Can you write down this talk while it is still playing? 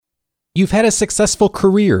You've had a successful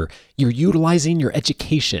career. You're utilizing your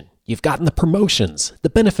education. You've gotten the promotions. The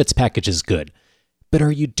benefits package is good. But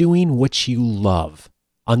are you doing what you love?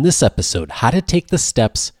 On this episode, how to take the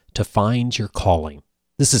steps to find your calling.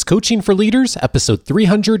 This is Coaching for Leaders, episode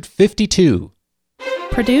 352.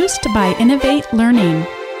 Produced by Innovate Learning,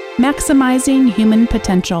 maximizing human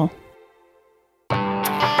potential.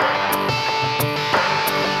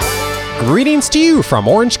 Greetings to you from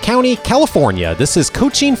Orange County, California. This is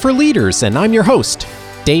Coaching for Leaders, and I'm your host,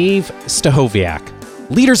 Dave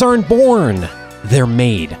Stachowiak. Leaders aren't born, they're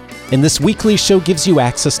made. And this weekly show gives you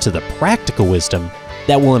access to the practical wisdom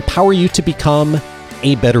that will empower you to become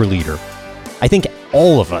a better leader. I think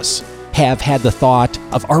all of us have had the thought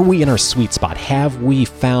of, are we in our sweet spot? Have we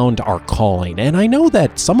found our calling? And I know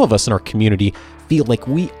that some of us in our community feel like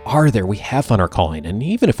we are there. We have found our calling. And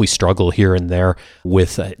even if we struggle here and there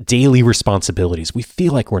with daily responsibilities, we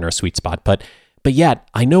feel like we're in our sweet spot. But yet,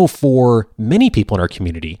 I know for many people in our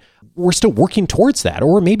community, we're still working towards that,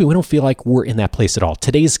 or maybe we don't feel like we're in that place at all.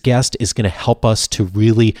 Today's guest is going to help us to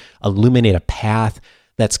really illuminate a path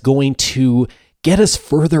that's going to get us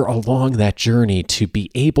further along that journey to be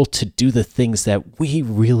able to do the things that we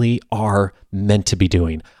really are meant to be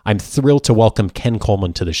doing. I'm thrilled to welcome Ken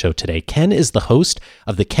Coleman to the show today. Ken is the host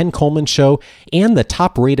of The Ken Coleman Show and the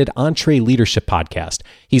top-rated EntreLeadership podcast.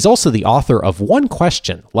 He's also the author of One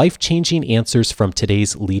Question, Life-Changing Answers from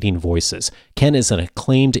Today's Leading Voices. Ken is an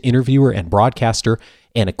acclaimed interviewer and broadcaster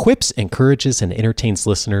and equips, encourages, and entertains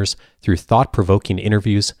listeners through thought-provoking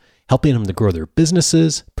interviews, helping them to grow their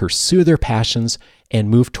businesses, pursue their passions, and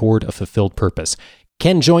move toward a fulfilled purpose.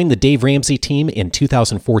 Ken joined the Dave Ramsey team in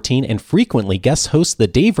 2014 and frequently guest hosts The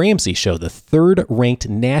Dave Ramsey Show, the third-ranked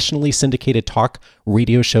nationally syndicated talk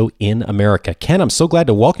radio show in America. Ken, I'm so glad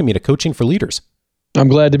to welcome you to Coaching for Leaders. I'm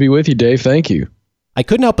glad to be with you, Dave. Thank you. I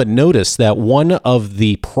couldn't help but notice that one of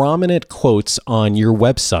the prominent quotes on your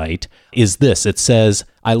website is this. It says,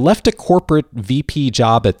 "I left a corporate VP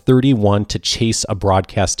job at 31 to chase a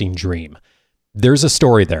broadcasting dream." There's a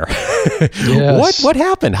story there. Yes. What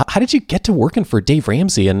happened? How did you get to working for Dave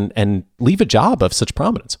Ramsey and leave a job of such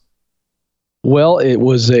prominence? Well, it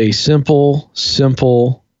was a simple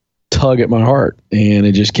tug at my heart, and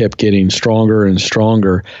it just kept getting stronger and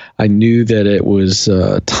stronger. I knew that it was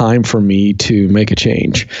time for me to make a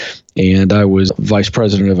change. And I was vice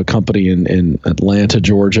president of a company in Atlanta,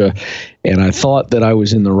 Georgia, and I thought that I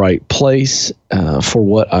was in the right place for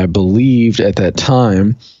what I believed at that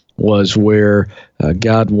time was where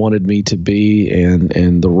God wanted me to be,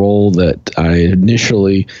 and the role that I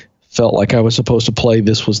initially felt like I was supposed to play.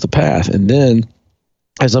 This was the path. And then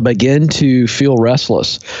as I began to feel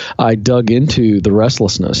restless, I dug into the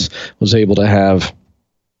restlessness, was able to have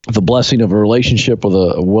the blessing of a relationship with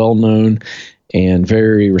a well-known and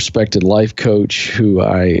very respected life coach who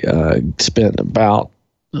I spent about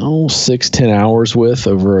 6-10 hours with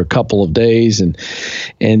over a couple of days, and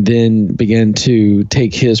then began to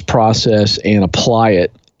take his process and apply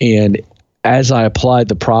it. And as I applied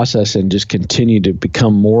the process and just continued to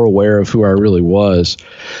become more aware of who I really was,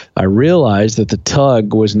 I realized that the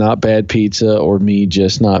tug was not bad pizza or me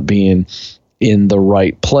just not being in the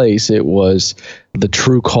right place. It was the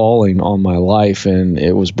true calling on my life, and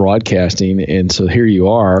it was broadcasting. And so here you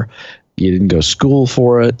are. You didn't go to school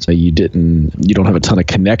for it. You don't have a ton of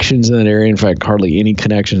connections in that area. In fact, hardly any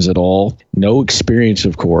connections at all. No experience,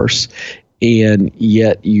 of course. And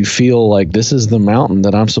yet you feel like this is the mountain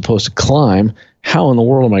that I'm supposed to climb. How in the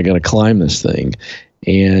world am I going to climb this thing?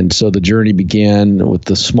 And so the journey began with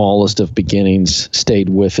the smallest of beginnings, stayed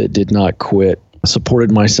with it, did not quit.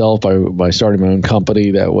 Supported myself by starting my own company.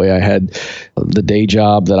 That way I had the day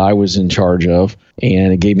job that I was in charge of,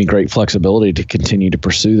 and it gave me great flexibility to continue to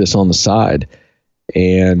pursue this on the side.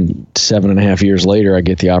 And 7.5 years later, I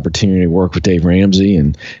get the opportunity to work with Dave Ramsey,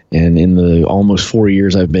 and in the almost 4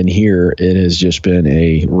 years I've been here, it has just been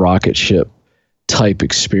a rocket ship type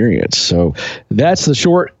experience. So that's the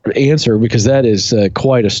short answer, because that is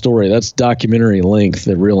quite a story. That's documentary length,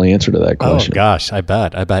 the real answer to that question. Oh gosh, I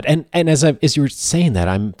bet. And as you were saying that,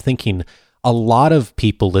 I'm thinking a lot of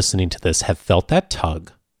people listening to this have felt that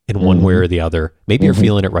tug in one way or the other. Maybe you're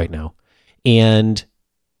feeling it right now, and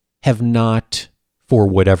have not, for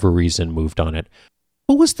whatever reason, moved on it.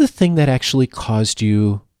 What was the thing that actually caused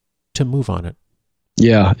you to move on it?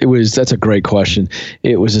 Yeah, that's a great question.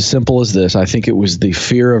 It was as simple as this. I think it was the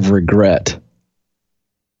fear of regret.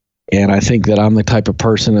 And I think that I'm the type of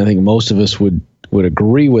person, I think most of us would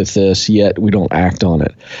agree with this, yet we don't act on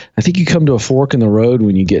it. I think you come to a fork in the road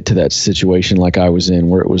when you get to that situation like I was in,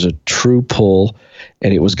 where it was a true pull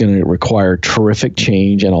and it was going to require terrific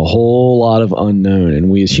change and a whole lot of unknown. And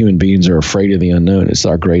we as human beings are afraid of the unknown. It's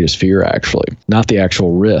our greatest fear, actually, not the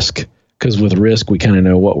actual risk, because with risk, we kind of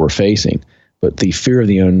know what we're facing. But the fear of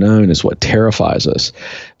the unknown is what terrifies us.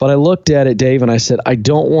 But I looked at it, Dave, and I said, I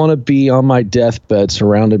don't want to be on my deathbed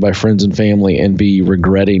surrounded by friends and family and be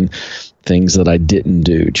regretting things that I didn't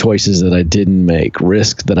do, choices that I didn't make,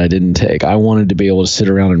 risks that I didn't take. I wanted to be able to sit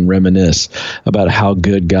around and reminisce about how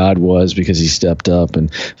good God was because he stepped up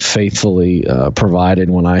and faithfully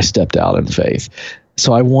provided when I stepped out in faith.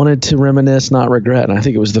 So I wanted to reminisce, not regret. And I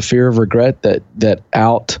think it was the fear of regret that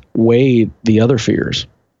outweighed the other fears.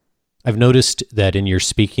 I've noticed that in your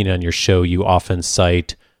speaking on your show, you often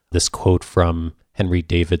cite this quote from Henry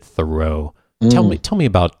David Thoreau. Tell me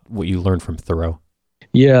about what you learned from Thoreau.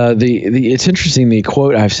 Yeah, it's interesting. The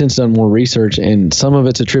quote, I've since done more research, and some of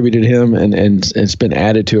it's attributed to him, and it's been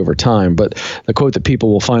added to over time. But the quote that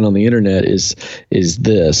people will find on the internet is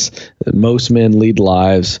this: that most men lead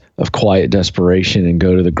lives of quiet desperation and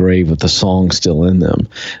go to the grave with the song still in them.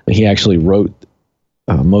 He actually wrote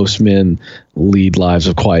most men lead lives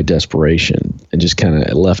of quiet desperation, and just kind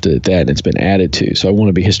of left it at that. And it's been added to. So I want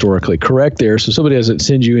to be historically correct there, so somebody doesn't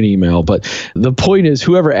send you an email. But the point is,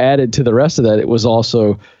 whoever added to the rest of that, it was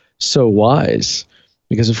also so wise.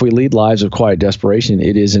 Because if we lead lives of quiet desperation,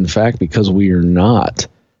 it is in fact because we are not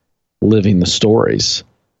living the stories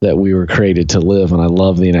that we were created to live. And I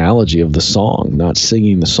love the analogy of the song, not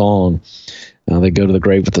singing the song. They go to the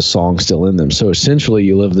grave with the song still in them. So essentially,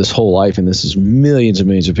 you live this whole life, and this is millions and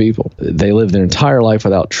millions of people. They live their entire life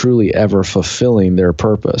without truly ever fulfilling their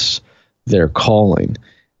purpose, their calling.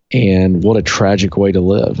 And what a tragic way to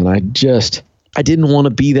live. And I didn't want to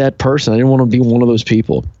be that person. I didn't want to be one of those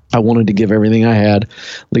people. I wanted to give everything I had,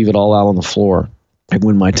 leave it all out on the floor. And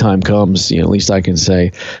when my time comes, at least I can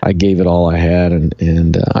say I gave it all I had,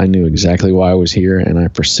 and I knew exactly why I was here, and I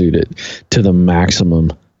pursued it to the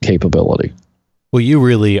maximum capability. Well, you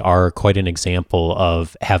really are quite an example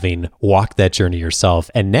of having walked that journey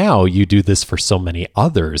yourself. And now you do this for so many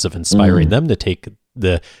others, of inspiring them to take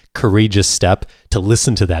the courageous step to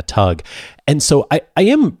listen to that tug. And so I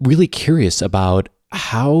am really curious about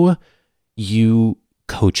how you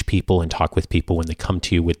coach people and talk with people when they come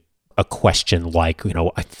to you with a question like,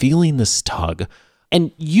 I'm feeling this tug.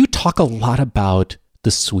 And you talk a lot about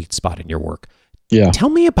the sweet spot in your work. Yeah. Tell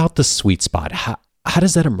me about the sweet spot. How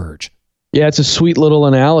does that emerge? Yeah, it's a sweet little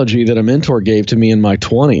analogy that a mentor gave to me in my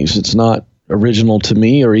 20s. It's not original to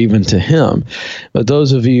me or even to him. But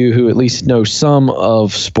those of you who at least know some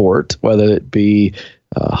of sport, whether it be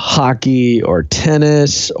hockey or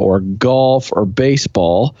tennis or golf or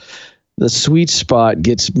baseball, the sweet spot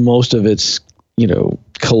gets most of its,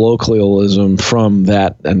 colloquialism from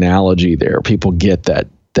that analogy there. People get that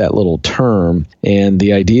little term. And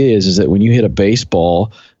the idea is that when you hit a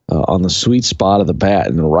baseball on the sweet spot of the bat,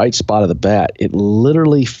 in the right spot of the bat, it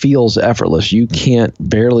literally feels effortless. You can't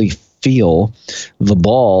barely feel the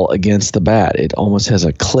ball against the bat. It almost has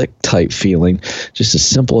a click type feeling, just as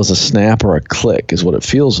simple as a snap or a click is what it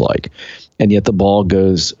feels like. And yet the ball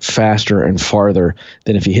goes faster and farther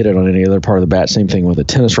than if you hit it on any other part of the bat. Same thing with a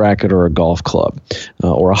tennis racket or a golf club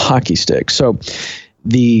or a hockey stick. So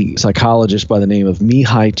the psychologist by the name of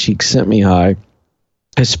Mihaly Csikszentmihalyi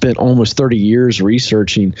has spent almost 30 years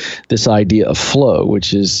researching this idea of flow,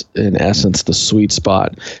 which is in essence the sweet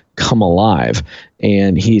spot come alive.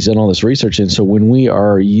 And he's done all this research. And so when we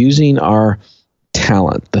are using our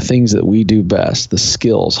talent, the things that we do best, the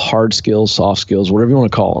skills, hard skills, soft skills, whatever you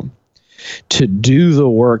want to call them, to do the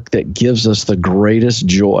work that gives us the greatest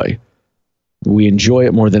joy, we enjoy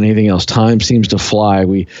it more than anything else. Time seems to fly.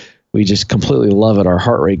 We just completely love it. Our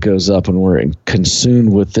heart rate goes up when we're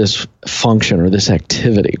consumed with this function or this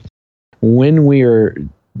activity. When we are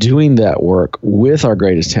doing that work with our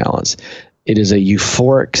greatest talents, it is a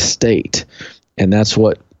euphoric state. And that's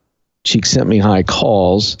what Csikszentmihalyi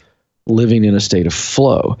calls living in a state of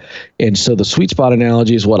flow. And so the sweet spot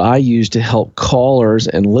analogy is what I use to help callers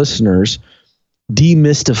and listeners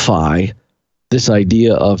demystify this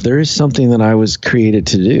idea of there is something that I was created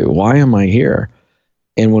to do. Why am I here?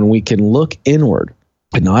 And when we can look inward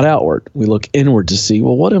and not outward, we look inward to see,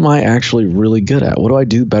 well, what am I actually really good at? What do I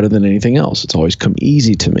do better than anything else? It's always come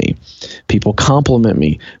easy to me. People compliment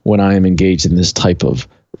me when I am engaged in this type of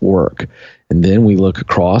work. And then we look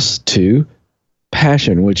across to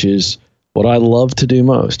passion, which is what I love to do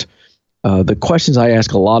most. The questions I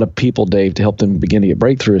ask a lot of people, Dave, to help them begin to get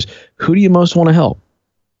breakthrough is, who do you most want to help?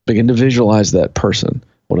 Begin to visualize that person.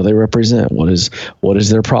 What do they represent? What is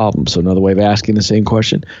their problem? So another way of asking the same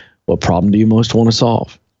question, what problem do you most want to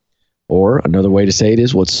solve? Or another way to say it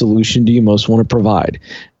is, what solution do you most want to provide?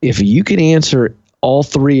 If you can answer all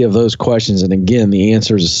three of those questions, and again, the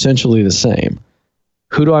answer is essentially the same.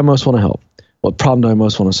 Who do I most want to help? What problem do I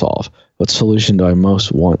most want to solve? What solution do I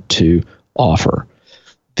most want to offer?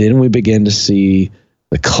 Then we begin to see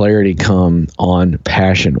the clarity come on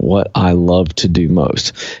passion, what I love to do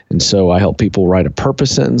most. And so I help people write a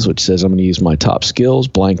purpose sentence, which says, I'm going to use my top skills,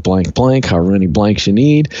 blank, blank, blank, however many blanks you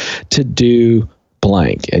need to do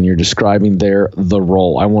blank. And you're describing there the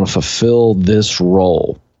role. I want to fulfill this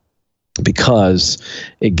role because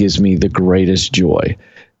it gives me the greatest joy.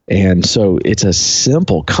 And so it's a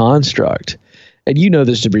simple construct. And you know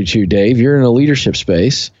this to be true, Dave. You're in a leadership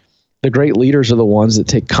space. The great leaders are the ones that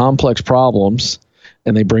take complex problems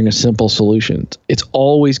and they bring a simple solution. It's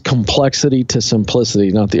always complexity to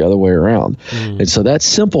simplicity, not the other way around. And so that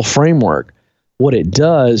simple framework, what it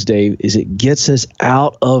does, Dave, is it gets us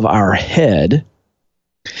out of our head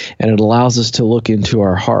and it allows us to look into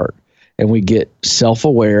our heart. And we get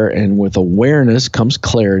self-aware, and with awareness comes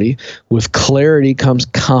clarity. With clarity comes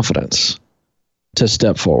confidence to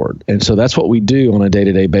step forward. And so that's what we do on a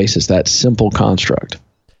day-to-day basis, that simple construct.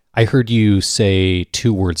 I heard you say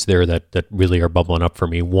two words there that really are bubbling up for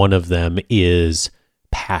me. One of them is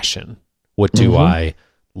passion. What do I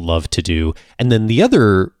love to do? And then the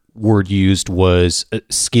other word used was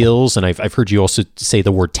skills, and I've heard you also say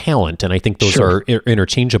the word talent, and I think those are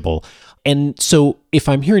interchangeable. And so if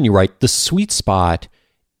I'm hearing you right, the sweet spot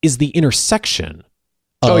is the intersection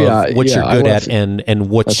of what you're good at and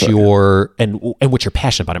what's and what you're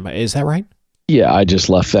passionate about. Is that right? Yeah, I just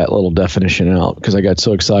left that little definition out because I got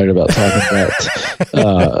so excited about talking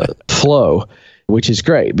about flow, which is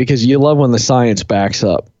great because you love when the science backs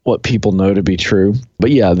up what people know to be true.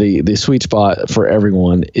 But yeah, the sweet spot for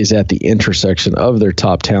everyone is at the intersection of their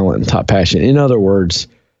top talent and top passion. In other words,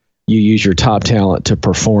 you use your top talent to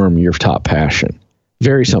perform your top passion.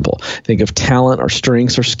 Very simple. Think of talent or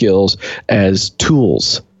strengths or skills as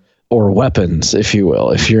tools or weapons, if you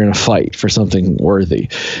will, if you're in a fight for something worthy.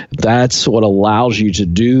 That's what allows you to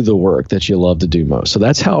do the work that you love to do most. So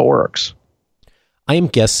that's how it works. I am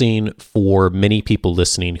guessing for many people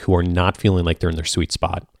listening who are not feeling like they're in their sweet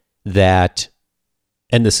spot, that,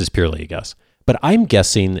 and this is purely a guess, but I'm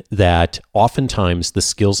guessing that oftentimes the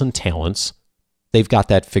skills and talents, they've got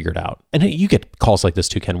that figured out. And you get calls like this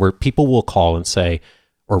too, Ken, where people will call and say,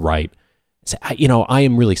 or write, say, I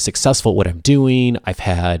am really successful at what I'm doing. I've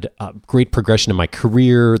had great progression in my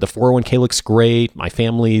career. The 401k looks great. My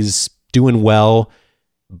family's doing well.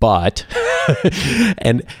 But,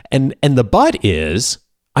 and the but is,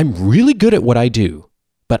 I'm really good at what I do,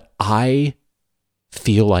 but I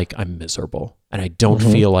feel like I'm miserable and I don't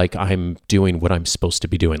feel like I'm doing what I'm supposed to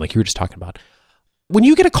be doing. Like you were just talking about. When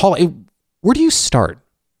you get a call, where do you start?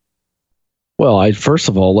 Well, I first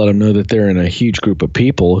of all let them know that they're in a huge group of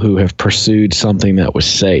people who have pursued something that was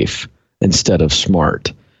safe instead of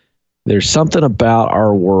smart. There's something about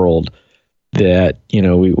our world that,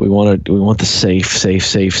 we want the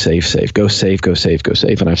safe. Go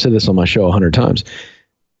safe. And I've said this on my show 100 times.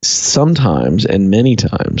 Sometimes, and many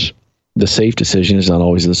times, the safe decision is not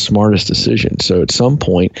always the smartest decision. So at some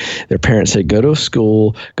point, their parents say, go to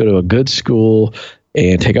a good school,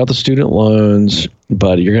 and take out the student loans,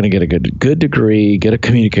 but you're going to get a good degree, get a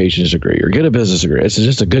communications degree, or get a business degree. It's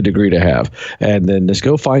just a good degree to have. And then just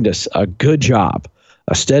go find a good job,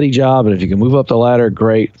 a steady job. And if you can move up the ladder,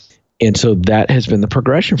 great. And so that has been the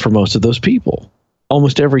progression for most of those people.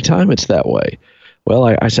 Almost every time it's that way. Well,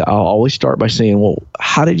 I said, I'll always start by saying, well,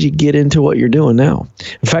 how did you get into what you're doing now?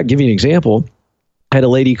 In fact, give you an example. I had a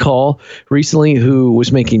lady call recently who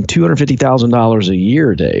was making $250,000 a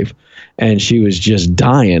year, Dave, and she was just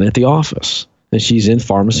dying at the office. And she's in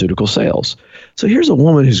pharmaceutical sales. So here's a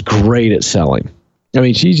woman who's great at selling. I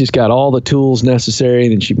mean, she's just got all the tools necessary,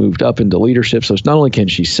 and then she moved up into leadership. So not only can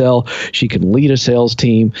she sell, she can lead a sales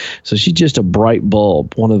team. So she's just a bright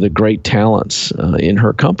bulb, one of the great talents in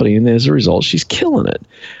her company. And as a result, she's killing it.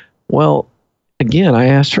 Well, again, I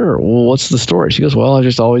asked her, well, what's the story? She goes, well, I've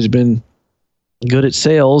just always been good at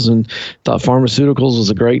sales and thought pharmaceuticals was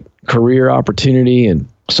a great career opportunity. And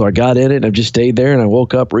so I got in it and I've just stayed there, and I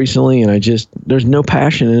woke up recently and there's no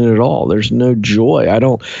passion in it at all. There's no joy.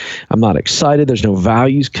 I'm not excited. There's no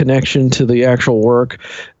values connection to the actual work,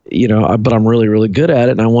 but I'm really, really good at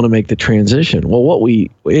it and I want to make the transition. Well, what we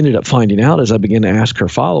ended up finding out as I began to ask her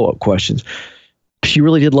follow-up questions, she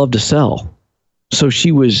really did love to sell. So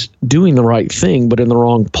she was doing the right thing, but in the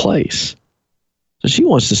wrong place. So she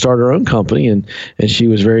wants to start her own company, and she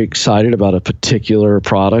was very excited about a particular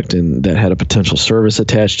product and that had a potential service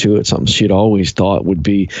attached to it, something she'd always thought would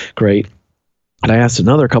be great. And I asked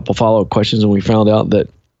another couple follow-up questions, and we found out that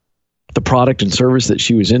The product and service that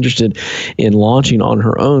she was interested in launching on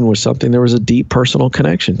her own was something there was a deep personal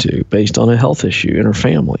connection to based on a health issue in her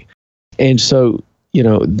family. And so,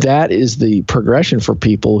 that is the progression for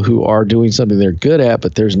people who are doing something they're good at,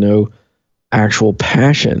 but there's no actual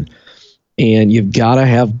passion. And you've got to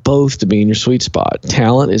have both to be in your sweet spot.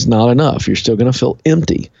 Talent is not enough. You're still going to feel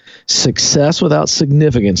empty. Success without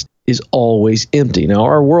significance is always empty. Now,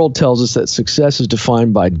 our world tells us that success is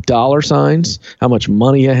defined by dollar signs, how much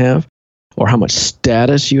money you have, or how much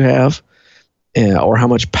status you have, or how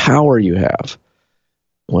much power you have.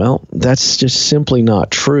 Well, that's just simply not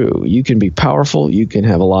true. You can be powerful, you can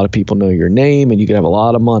have a lot of people know your name, and you can have a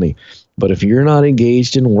lot of money. But if you're not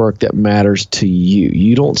engaged in work that matters to you,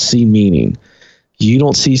 you don't see meaning, you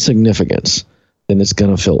don't see significance, then it's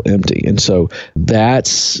going to feel empty. And so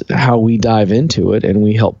that's how we dive into it, and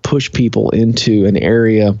we help push people into an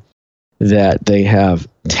area that they have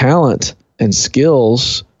talent and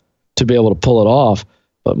skills to be able to pull it off.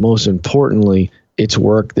 But most importantly, it's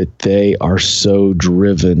work that they are so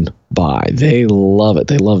driven by. They love it.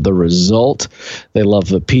 They love the result. They love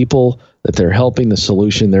the people that they're helping, the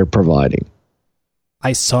solution they're providing.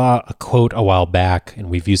 I saw a quote a while back,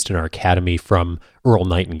 and we've used it in our academy, from Earl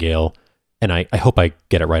Nightingale, and I hope I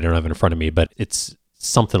get it right. I don't have it in front of me, but it's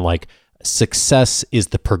something like, success is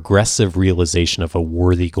the progressive realization of a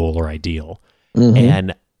worthy goal or ideal. Mm-hmm.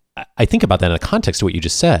 And I think about that in the context of what you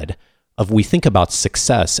just said, we think about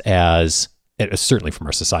success as, certainly from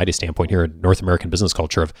our society standpoint here in North American business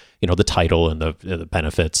culture, of, the title and the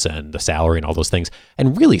benefits and the salary and all those things.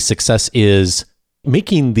 And really, success is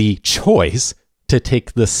making the choice to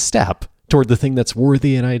take the step toward the thing that's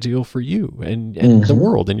worthy and ideal for you and mm-hmm. the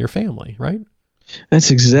world and your family, right?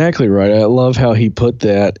 That's exactly right. I love how he put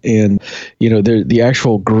that. And, the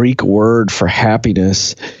actual Greek word for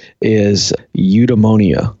happiness is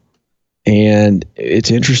eudaimonia. And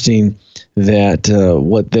it's interesting that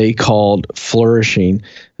what they called flourishing,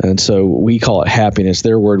 and so we call it happiness,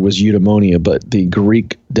 their word was eudaimonia, but the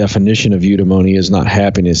Greek definition of eudaimonia is not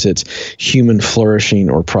happiness, it's human flourishing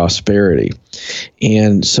or prosperity.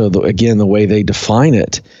 And so, again, the way they define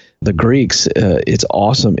it, the Greeks, it's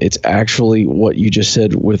awesome. It's actually what you just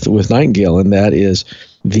said with Nightingale, and that is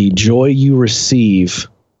the joy you receive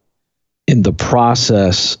in the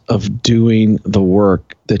process of doing the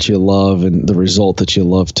work that you love and the result that you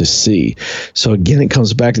love to see. So again, it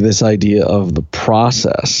comes back to this idea of the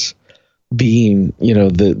process being,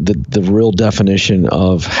 the real definition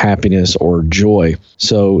of happiness or joy,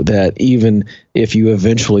 so that even if you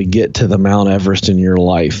eventually get to the Mount Everest in your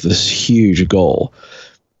life, this huge goal,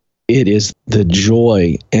 it is the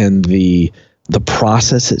joy and the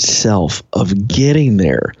process itself of getting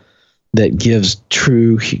there that gives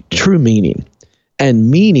true meaning.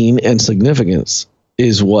 And meaning and significance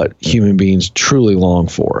is what human beings truly long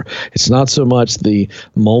for. It's not so much the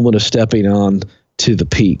moment of stepping on to the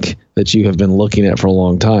peak that you have been looking at for a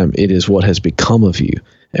long time. It is what has become of you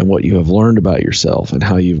and what you have learned about yourself and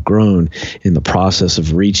how you've grown in the process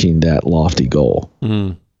of reaching that lofty goal.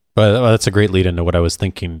 Mm. Well, that's a great lead into what I was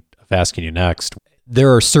thinking of asking you next.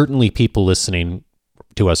 There are certainly people listening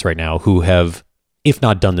to us right now who have, if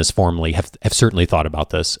not done this formally, have certainly thought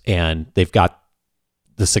about this, and they've got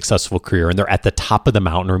the successful career, and they're at the top of the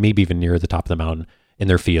mountain, or maybe even near the top of the mountain in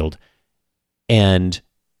their field, and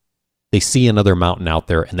they see another mountain out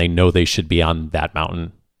there, and they know they should be on that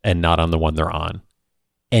mountain and not on the one they're on.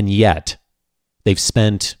 And yet, they've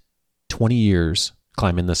spent 20 years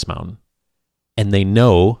climbing this mountain, and they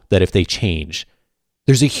know that if they change,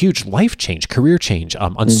 there's a huge life change, career change,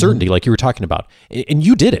 uncertainty, like you were talking about. And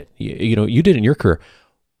you did it. You did it in your career.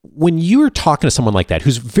 When you're talking to someone like that,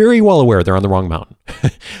 who's very well aware they're on the wrong mountain,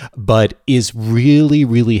 but is really,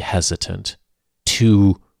 really hesitant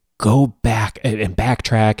to go back and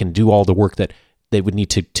backtrack and do all the work that they would need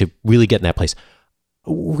to really get in that place,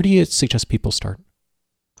 where do you suggest people start?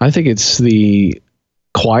 I think it's the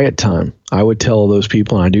quiet time. I would tell those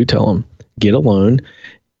people, and I do tell them, get alone,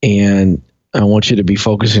 and I want you to be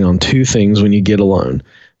focusing on two things when you get alone.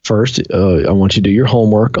 First, I want you to do your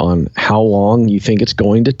homework on how long you think it's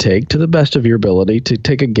going to take, to the best of your ability, to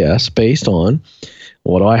take a guess based on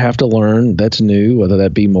what do I have to learn that's new, whether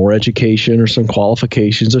that be more education or some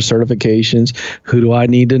qualifications or certifications. Who do I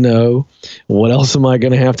need to know? What else am I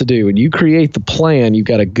going to have to do? When you create the plan, you've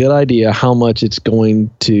got a good idea how much it's going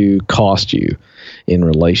to cost you in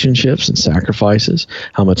relationships and sacrifices,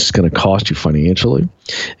 how much it's going to cost you financially.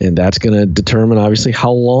 And that's going to determine, obviously,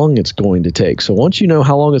 how long it's going to take. So once you know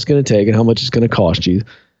how long it's going to take and how much it's going to cost you,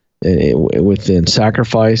 within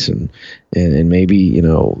sacrifice and maybe,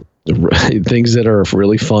 things that are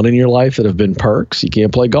really fun in your life that have been perks. You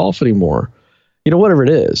can't play golf anymore. whatever it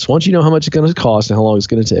is. Once you know how much it's going to cost and how long it's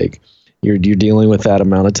going to take, you're dealing with that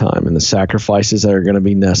amount of time and the sacrifices that are going to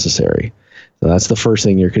be necessary. So that's the first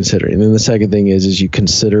thing you're considering. And then the second thing is you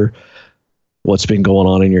consider what's been going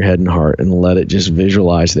on in your head and heart and let it just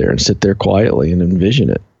visualize there and sit there quietly and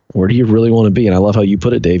envision it. Where do you really want to be? And I love how you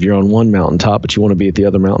put it, Dave. You're on one mountaintop, but you want to be at the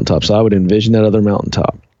other mountaintop. So I would envision that other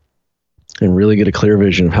mountaintop and really get a clear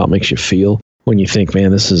vision of how it makes you feel when you think,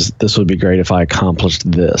 man, this would be great if I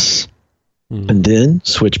accomplished this. And then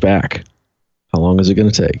switch back. How long is it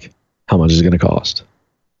going to take? How much is it going to cost?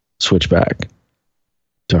 Switch back.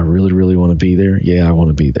 Do I really, really want to be there? Yeah, I want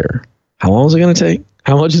to be there. How long is it going to take?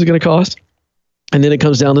 How much is it going to cost? And then it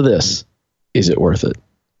comes down to this. Is it worth it?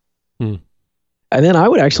 And then I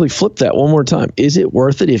would actually flip that one more time. Is it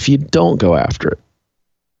worth it if you don't go after it?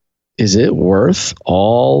 Is it worth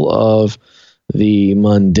all of the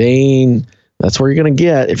mundane? That's where you're going to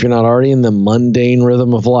get if you're not already in the mundane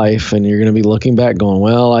rhythm of life, and you're going to be looking back going,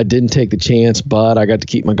 well, I didn't take the chance, but I got to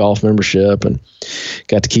keep my golf membership and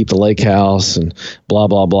got to keep the lake house and blah,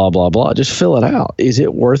 blah, blah, blah, blah. Just fill it out. Is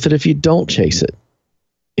it worth it if you don't chase it?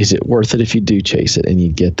 Is it worth it if you do chase it and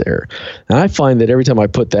you get there? And I find that every time I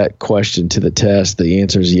put that question to the test, the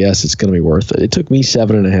answer is yes, it's going to be worth it. It took me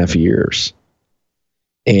 7.5 years.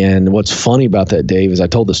 And what's funny about that, Dave, is I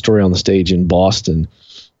told the story on the stage in Boston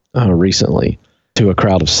recently to a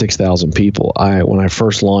crowd of 6,000 people. When I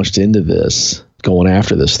first launched into this, going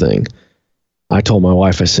after this thing, I told my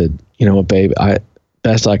wife, I said, you know what, babe,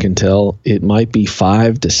 best I can tell, it might be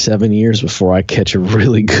 5 to 7 years before I catch a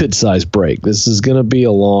really good sized break. This is going to be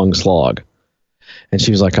a long slog. And she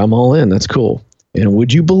was like, I'm all in. That's cool. And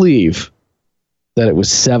would you believe that it was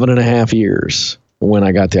 7.5 years when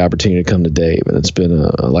I got the opportunity to come to Dave? And it's been,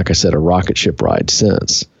 like I said, a rocket ship ride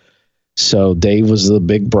since. So Dave was the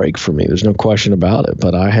big break for me. There's no question about it,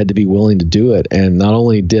 but I had to be willing to do it. And not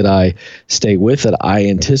only did I stay with it, I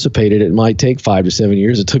anticipated it might take 5 to 7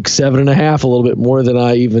 years. It took 7.5, a little bit more than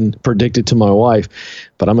I even predicted to my wife.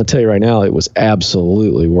 But I'm going to tell you right now, it was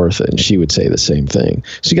absolutely worth it. And she would say the same thing.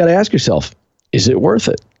 So you got to ask yourself, is it worth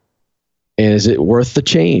it? And is it worth the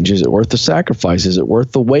change? Is it worth the sacrifice? Is it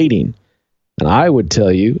worth the waiting? And I would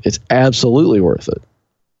tell you, it's absolutely worth it.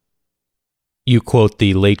 You quote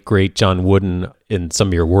the late, great John Wooden in some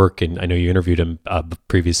of your work, and I know you interviewed him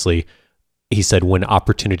previously. He said, when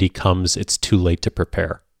opportunity comes, it's too late to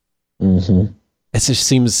prepare. Mm-hmm. It just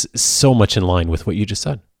seems so much in line with what you just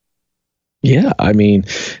said. Yeah, I mean,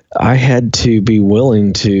 I had to be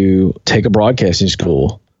willing to take a broadcasting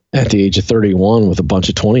school at the age of 31 with a bunch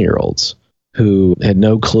of 20-year-olds who had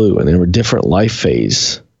no clue, and they were a different life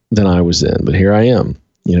phase than I was in. But here I am.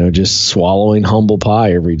 Just swallowing humble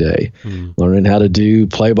pie every day, learning how to do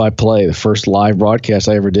play-by-play. The first live broadcast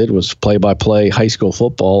I ever did was play-by-play high school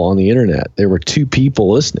football on the internet. There were 2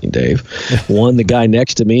 people listening, Dave. One, the guy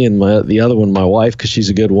next to me, and the other one, my wife, because she's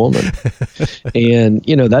a good woman. And,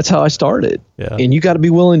 that's how I started. Yeah. And you got to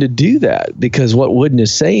be willing to do that, because what Wooden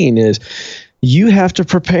is saying is you have to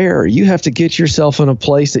prepare. You have to get yourself in a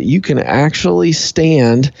place that you can actually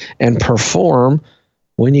stand and perform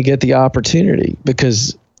when you get the opportunity,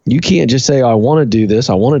 because you can't just say, I want to do this,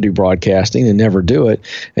 I want to do broadcasting, and never do it,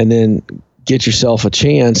 and then get yourself a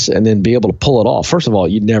chance and then be able to pull it off. First of all,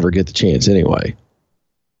 you'd never get the chance anyway.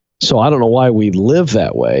 So I don't know why we live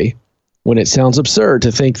that way when it sounds absurd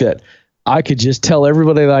to think that I could just tell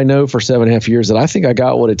everybody that I know for 7.5 years that I think I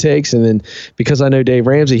got what it takes. And then because I know Dave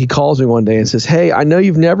Ramsey, he calls me one day and says, hey, I know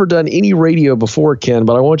you've never done any radio before, Ken,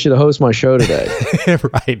 but I want you to host my show today.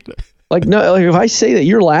 Right. No, if I say that,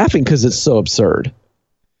 you're laughing because it's so absurd.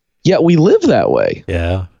 Yet we live that way.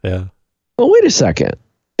 Yeah. Well, wait a second.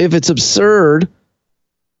 If it's absurd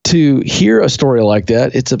to hear a story like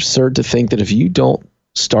that, it's absurd to think that if you don't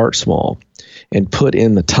start small and put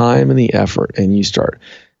in the time and the effort, and you start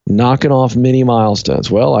knocking off many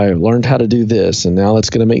milestones. Well, I learned how to do this, and now that's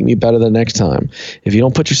going to make me better the next time. If you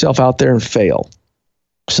don't put yourself out there and fail,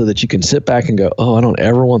 so that you can sit back and go, oh, I don't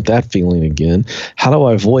ever want that feeling again. How do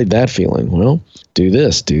I avoid that feeling? Well, do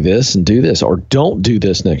this, and do this, or don't do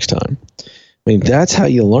this next time. I mean, that's how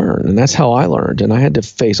you learn, and that's how I learned. And I had to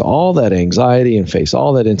face all that anxiety and face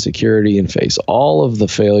all that insecurity and face all of the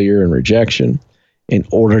failure and rejection in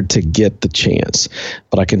order to get the chance.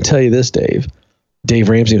 But I can tell you this, Dave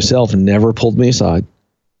Ramsey himself never pulled me aside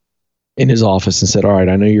in his office and said, all right,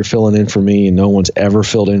 I know you're filling in for me, and no one's ever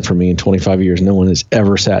filled in for me in 25 years. No one has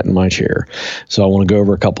ever sat in my chair. So I want to go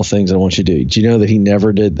over a couple things I want you to do. Do you know that he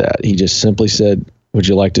never did that? He just simply said, would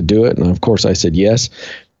you like to do it? And of course I said yes.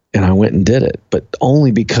 And I went and did it, but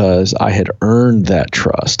only because I had earned that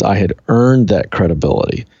trust. I had earned that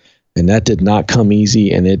credibility, and that did not come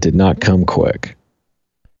easy, and it did not come quick.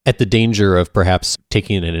 At the danger of perhaps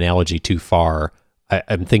taking an analogy too far,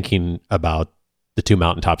 I'm thinking about the two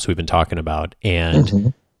mountaintops we've been talking about.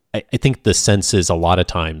 And I think the sense is a lot of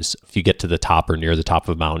times if you get to the top or near the top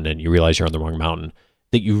of a mountain and you realize you're on the wrong mountain,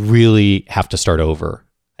 that you really have to start over.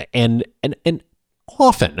 And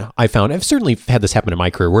often I found, I've certainly had this happen in my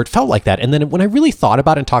career where it felt like that. And then when I really thought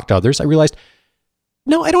about it and talked to others, I realized,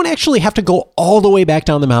 no, I don't actually have to go all the way back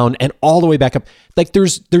down the mountain and all the way back up. Like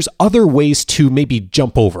there's other ways to maybe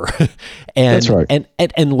jump over and, That's right.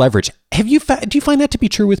 and leverage. Do you find that to be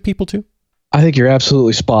true with people too? I think you're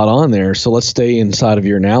absolutely spot on there. So let's stay inside of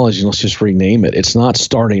your analogy and let's just rename it. It's not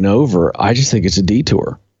starting over. I just think it's a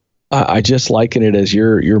detour. I just liken it as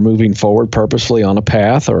you're moving forward purposefully on a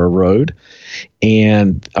path or a road,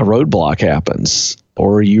 and a roadblock happens,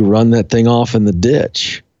 or you run that thing off in the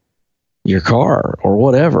ditch, your car or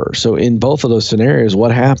whatever. So in both of those scenarios,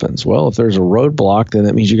 what happens? Well, if there's a roadblock, then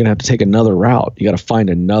that means you're going to have to take another route. You got to find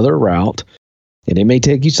another route, and it may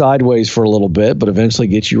take you sideways for a little bit, but eventually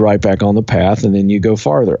get you right back on the path, and then you go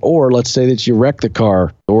farther. Or let's say that you wreck the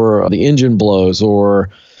car, or the engine blows, or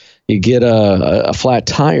you get a flat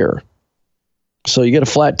tire. So you get a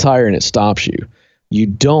flat tire and it stops you. You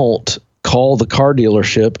don't call the car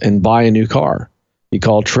dealership and buy a new car. You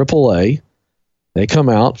call AAA. They come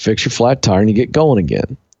out, fix your flat tire, and you get going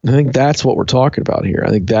again. I think that's what we're talking about here. I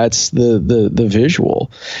think that's the visual.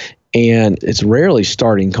 And it's rarely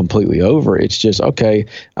starting completely over. It's just, okay,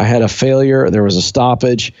 I had a failure. There was a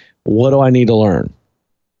stoppage. What do I need to learn?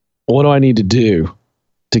 What do I need to do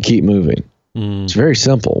to keep moving? It's very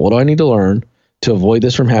simple. What do I need to learn to avoid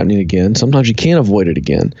this from happening again? Sometimes you can't avoid it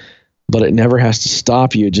again, but it never has to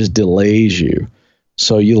stop you. It just delays you.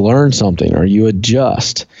 So you learn something or you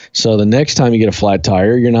adjust. So the next time you get a flat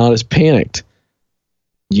tire, you're not as panicked.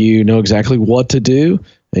 You know exactly what to do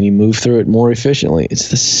and you move through it more efficiently. It's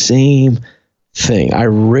the same thing. I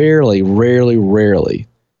rarely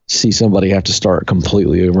see somebody have to start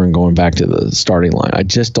completely over and going back to the starting line. I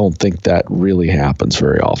just don't think that really happens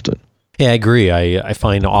very often. Yeah, I agree. I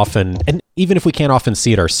find often, and even if we can't often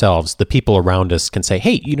see it ourselves, the people around us can say,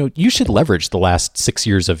 hey, you should leverage the last 6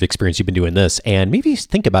 years of experience you've been doing this and maybe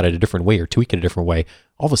think about it a different way or tweak it a different way.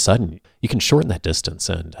 All of a sudden, you can shorten that distance.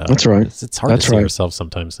 And that's right. It's hard to see ourselves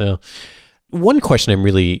sometimes. Yeah. One question I'm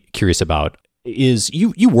really curious about is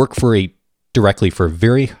you work directly for a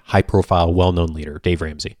very high-profile, well-known leader, Dave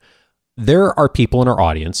Ramsey. There are people in our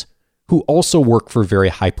audience who also work for very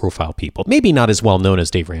high-profile people, maybe not as well-known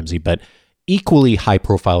as Dave Ramsey, but equally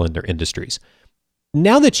high-profile in their industries.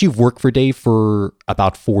 Now that you've worked for Dave for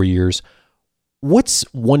about 4 years, what's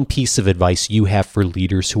one piece of advice you have for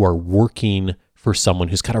leaders who are working for someone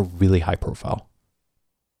who's got a really high profile?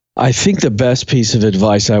 I think the best piece of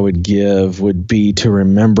advice I would give would be to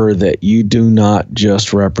remember that you do not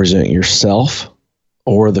just represent yourself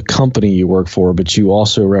or the company you work for, but you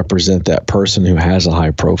also represent that person who has a high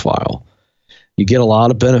profile. You get a lot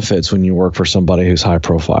of benefits when you work for somebody who's high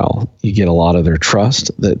profile. You get a lot of their trust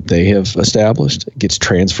that they have established. It gets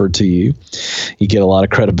transferred to you. You get a lot of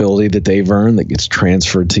credibility that they've earned that gets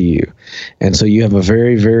transferred to you. And so you have a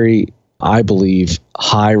very, very, I believe,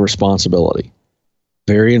 high responsibility,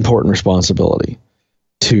 very important responsibility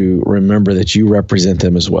to remember that you represent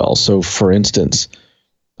them as well. So for instance,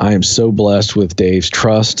 I am so blessed with Dave's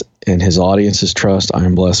trust and his audience's trust. I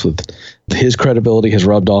am blessed with his credibility has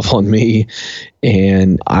rubbed off on me,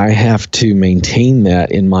 and I have to maintain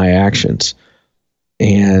that in my actions.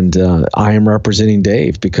 And I am representing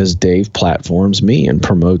Dave because Dave platforms me and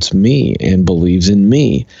promotes me and believes in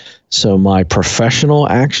me. So my professional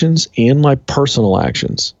actions and my personal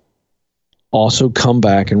actions also come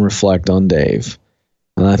back and reflect on Dave.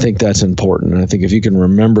 And I think that's important. And I think if you can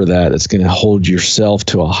remember that, it's going to hold yourself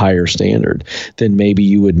to a higher standard than maybe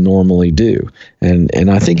you would normally do. And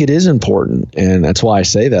I think it is important. And that's why I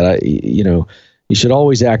say that. You should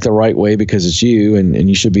always act the right way because it's you, and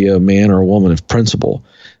you should be a man or a woman of principle.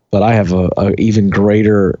 But I have a even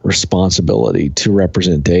greater responsibility to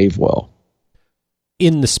represent Dave well.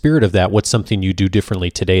 In the spirit of that, what's something you do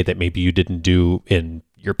differently today that maybe you didn't do in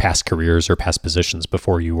your past careers or past positions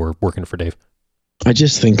before you were working for Dave? I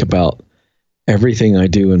just think about everything I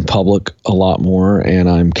do in public a lot more, and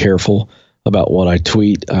I'm careful about what I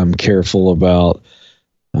tweet. I'm careful about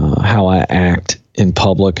how I act in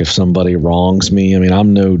public if somebody wrongs me. I mean,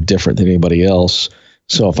 I'm no different than anybody else.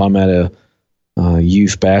 So if I'm at a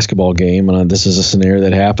youth basketball game, and this is a scenario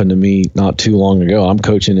that happened to me not too long ago, I'm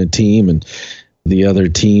coaching a team, and the other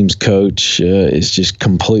team's coach is just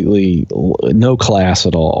completely no class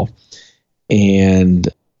at all. And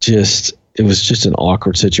it was just an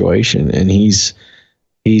awkward situation. And he's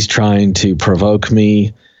trying to provoke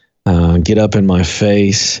me get up in my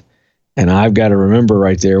face. And I've got to remember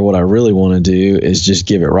right there, what I really want to do is just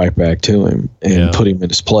give it right back to him and put him in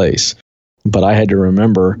his place. But I had to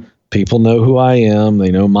remember, people know who I am.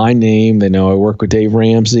 They know my name. They know I work with Dave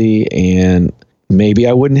Ramsey, and maybe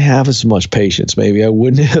I wouldn't have as much patience. Maybe I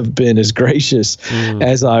wouldn't have been as gracious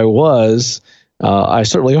as I was. I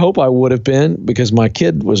certainly hope I would have been, because my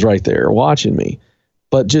kid was right there watching me.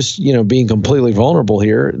 But just, being completely vulnerable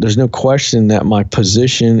here, there's no question that my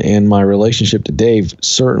position and my relationship to Dave,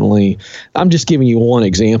 certainly, I'm just giving you one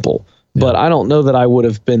example, but I don't know that I would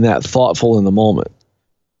have been that thoughtful in the moment.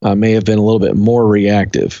 I may have been a little bit more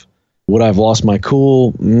reactive. Would I have lost my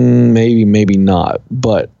cool? Maybe, maybe not.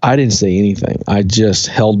 But I didn't say anything. I just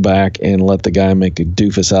held back and let the guy make a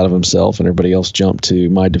doofus out of himself, and everybody else jumped to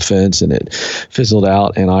my defense, and it fizzled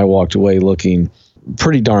out, and I walked away looking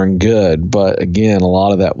pretty darn good. But again, a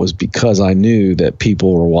lot of that was because I knew that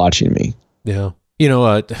people were watching me. Yeah.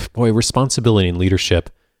 Boy, responsibility and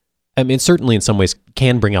leadership, I mean, certainly in some ways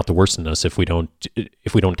can bring out the worst in us if we don't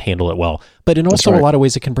handle it well. But in also a lot of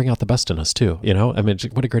ways, it can bring out the best in us too. I mean,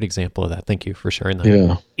 what a great example of that. Thank you for sharing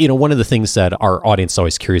that. Yeah. One of the things that our audience is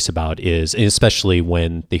always curious about is, especially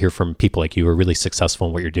when they hear from people like you who are really successful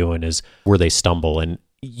in what you're doing, is where they stumble. And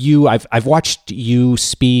I've watched you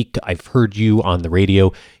speak. I've heard you on the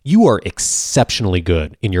radio. You are exceptionally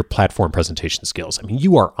good in your platform presentation skills. I mean,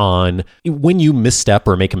 you are on, when you misstep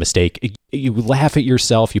or make a mistake, you laugh at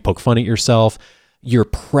yourself, you poke fun at yourself, you're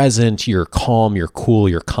present, you're calm, you're cool,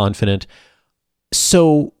 you're confident.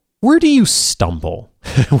 So where do you stumble?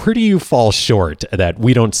 Where do you fall short that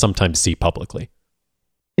we don't sometimes see publicly?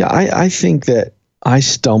 Yeah, I think that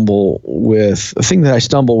the thing that I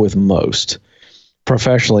stumble with most,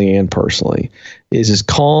 professionally and personally, is as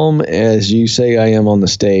calm as you say I am on the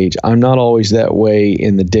stage. I'm not always that way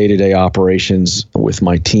in the day-to-day operations with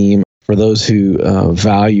my team. For those who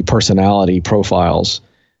value personality profiles,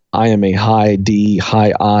 I am a high D,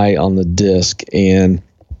 high I on the disc, and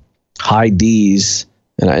high Ds.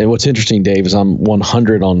 And what's interesting, Dave, is I'm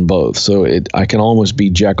 100 on both. So I can almost be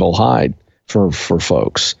Jekyll Hyde for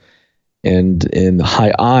folks. And the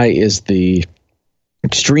high I is the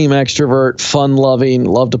extreme extrovert, fun-loving,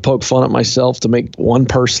 love to poke fun at myself to make one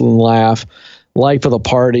person laugh, life of the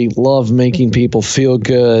party, love making people feel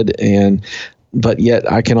good, but yet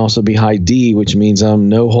I can also be high D, which means I'm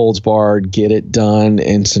no holds barred, get it done,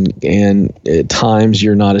 and at times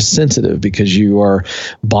you're not as sensitive because you are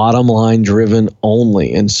bottom line driven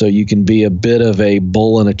only, and so you can be a bit of a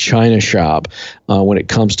bull in a china shop when it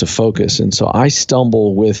comes to focus. And so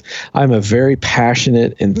I'm a very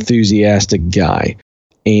passionate, enthusiastic guy.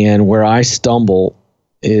 And where I stumble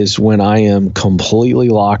is when I am completely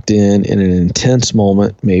locked in an intense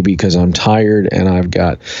moment, maybe because I'm tired and I've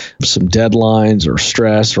got some deadlines or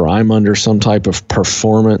stress, or I'm under some type of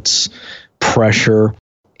performance pressure,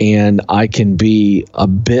 and I can be a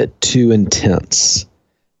bit too intense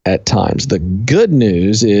at times. The good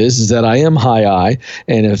news is that I am high I,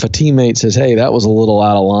 and if a teammate says, hey, that was a little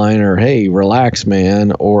out of line, or hey, relax,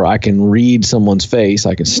 man, or I can read someone's face,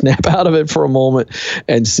 I can snap out of it for a moment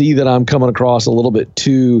and see that I'm coming across a little bit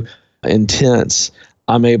too intense,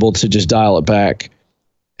 I'm able to just dial it back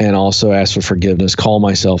and also ask for forgiveness, call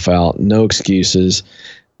myself out, no excuses.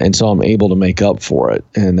 And so I'm able to make up for it.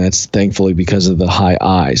 And that's thankfully because of the high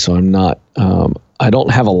I. So I'm not, I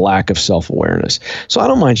don't have a lack of self-awareness. So I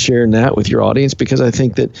don't mind sharing that with your audience, because I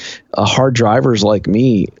think that hard drivers like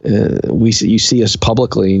me, you see us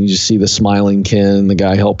publicly and you just see the smiling Ken, the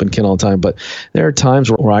guy helping Ken all the time. But there are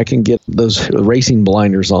times where I can get those racing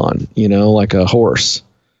blinders on, like a horse.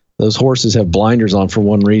 Those horses have blinders on for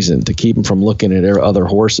one reason, to keep them from looking at other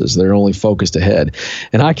horses. They're only focused ahead.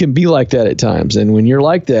 And I can be like that at times. And when you're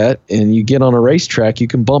like that and you get on a racetrack, you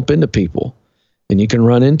can bump into people and you can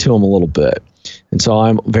run into them a little bit. And so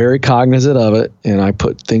I'm very cognizant of it, and I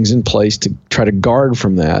put things in place to try to guard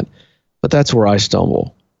from that. But that's where I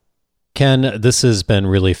stumble. Ken, this has been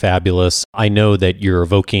really fabulous. I know that you're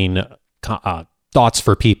evoking thoughts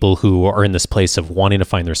for people who are in this place of wanting to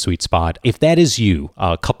find their sweet spot. If that is you,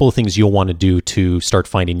 a couple of things you'll want to do to start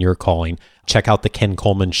finding your calling. Check out the Ken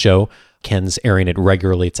Coleman Show. Ken's airing it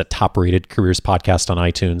regularly. It's a top-rated careers podcast on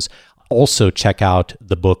iTunes. Also, check out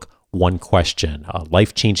the book, One Question,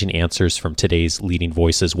 life-changing answers from today's leading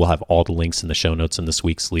voices. We'll have all the links in the show notes in this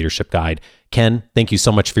week's leadership guide. Ken, thank you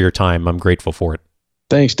so much for your time. I'm grateful for it.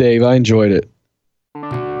 Thanks, Dave. I enjoyed it.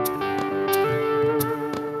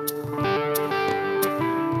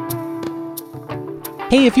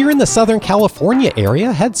 Hey, if you're in the Southern California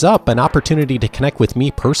area, heads up, an opportunity to connect with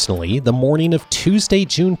me personally the morning of Tuesday,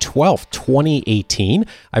 June 12th, 2018.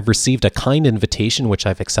 I've received a kind invitation, which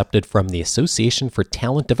I've accepted from the Association for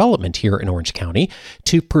Talent Development here in Orange County,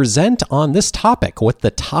 to present on this topic, what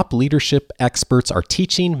the top leadership experts are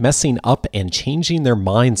teaching, messing up, and changing their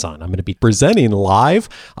minds on. I'm going to be presenting live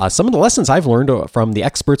some of the lessons I've learned from the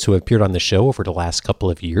experts who have appeared on the show over the last couple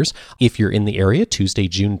of years. If you're in the area, Tuesday,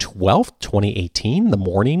 June 12th, 2018, the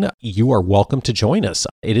morning, you are welcome to join us.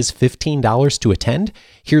 It is $15 to attend.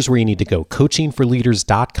 Here's where you need to go.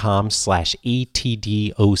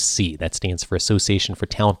 coachingforleaders.com/ATDOC. That stands for Association for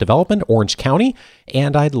Talent Development, Orange County.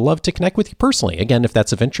 And I'd love to connect with you personally. Again, if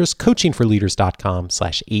that's of interest,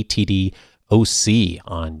 coachingforleaders.com/ATDOC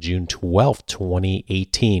on June 12th,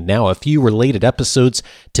 2018. Now, a few related episodes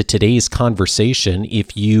to today's conversation.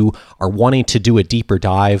 If you are wanting to do a deeper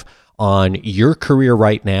dive on your career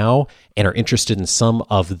right now and are interested in some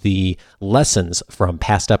of the lessons from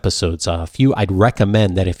past episodes, a few I'd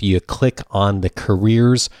recommend that if you click on the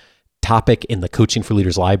careers topic in the Coaching for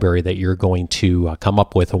Leaders library that you're going to come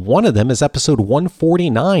up with. One of them is episode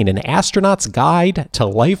 149, An Astronaut's Guide to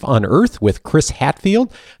Life on Earth with Chris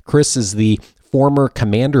Hadfield. Chris is the former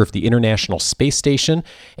commander of the International Space Station,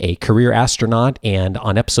 a career astronaut, and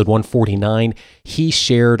on episode 149, he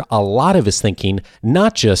shared a lot of his thinking,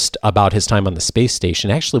 not just about his time on the space station.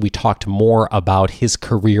 Actually, we talked more about his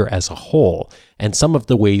career as a whole and some of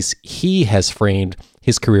the ways he has framed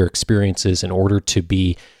his career experiences in order to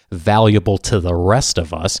be valuable to the rest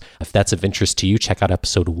of us. If that's of interest to you, check out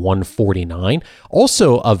episode 149.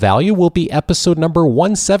 Also of value will be episode number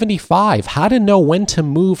 175, How to Know When to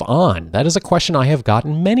Move On. That is a question I have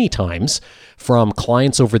gotten many times from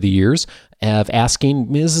clients over the years of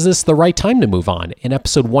asking, is this the right time to move on? In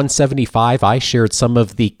episode 175, I shared some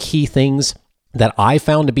of the key things that I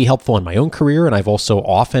found to be helpful in my own career, and I've also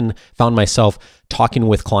often found myself talking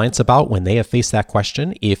with clients about when they have faced that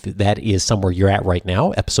question. If that is somewhere you're at right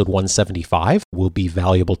now, episode 175 will be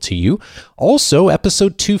valuable to you. Also,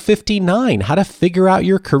 episode 259, How to Figure Out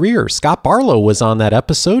Your Career. Scott Barlow was on that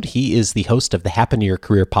episode. He is the host of the Happen to Your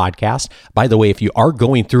Career podcast. By the way, if you are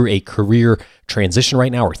going through a career transition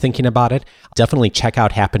right now or thinking about it, definitely check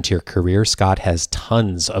out Happen to Your Career. Scott has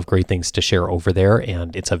tons of great things to share over there,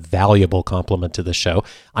 and it's a valuable complement to the show.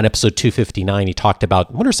 On episode 259, he talked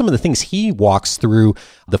about what are some of the things he walks through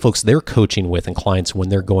the folks they're coaching with and clients when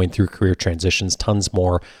they're going through career transitions. Tons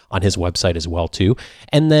more on his website as well, too.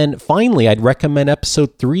 And then finally, I'd recommend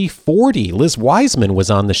episode 340. Liz Wiseman was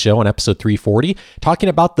on the show on episode 340, talking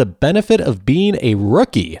about the benefit of being a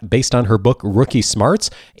rookie based on her book, Rookie Smarts.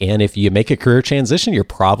 And if you make a career transition, you're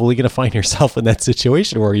probably going to find yourself in that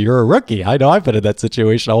situation where you're a rookie. I know I've been in that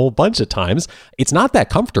situation a whole bunch of times. It's not that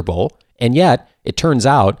comfortable. And yet, it turns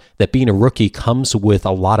out that being a rookie comes with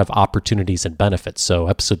a lot of opportunities and benefits. So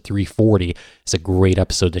episode 340 is a great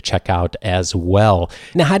episode to check out as well.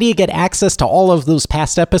 Now, how do you get access to all of those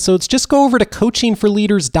past episodes? Just go over to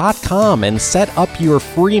coachingforleaders.com and set up your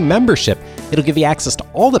free membership. It'll give you access to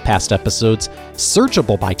all the past episodes,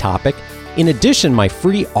 searchable by topic. In addition, my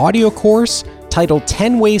free audio course titled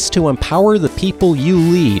 10 Ways to Empower the People You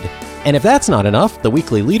Lead. And if that's not enough, the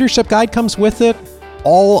weekly leadership guide comes with it.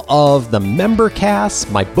 All of the member casts,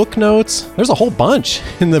 my book notes. There's a whole bunch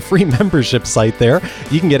in the free membership site there.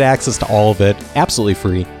 You can get access to all of it absolutely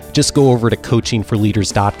free. Just go over to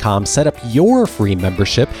coachingforleaders.com, set up your free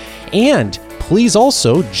membership, and please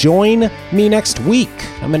also join me next week.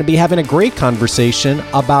 I'm going to be having a great conversation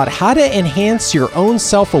about how to enhance your own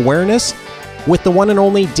self-awareness with the one and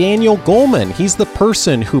only Daniel Goleman. He's the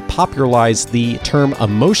person who popularized the term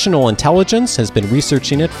emotional intelligence, has been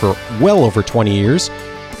researching it for well over 20 years.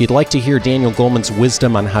 If you'd like to hear Daniel Goleman's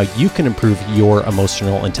wisdom on how you can improve your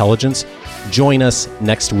emotional intelligence, join us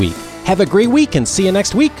next week. Have a great week and see you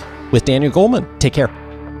next week with Daniel Goleman. Take care.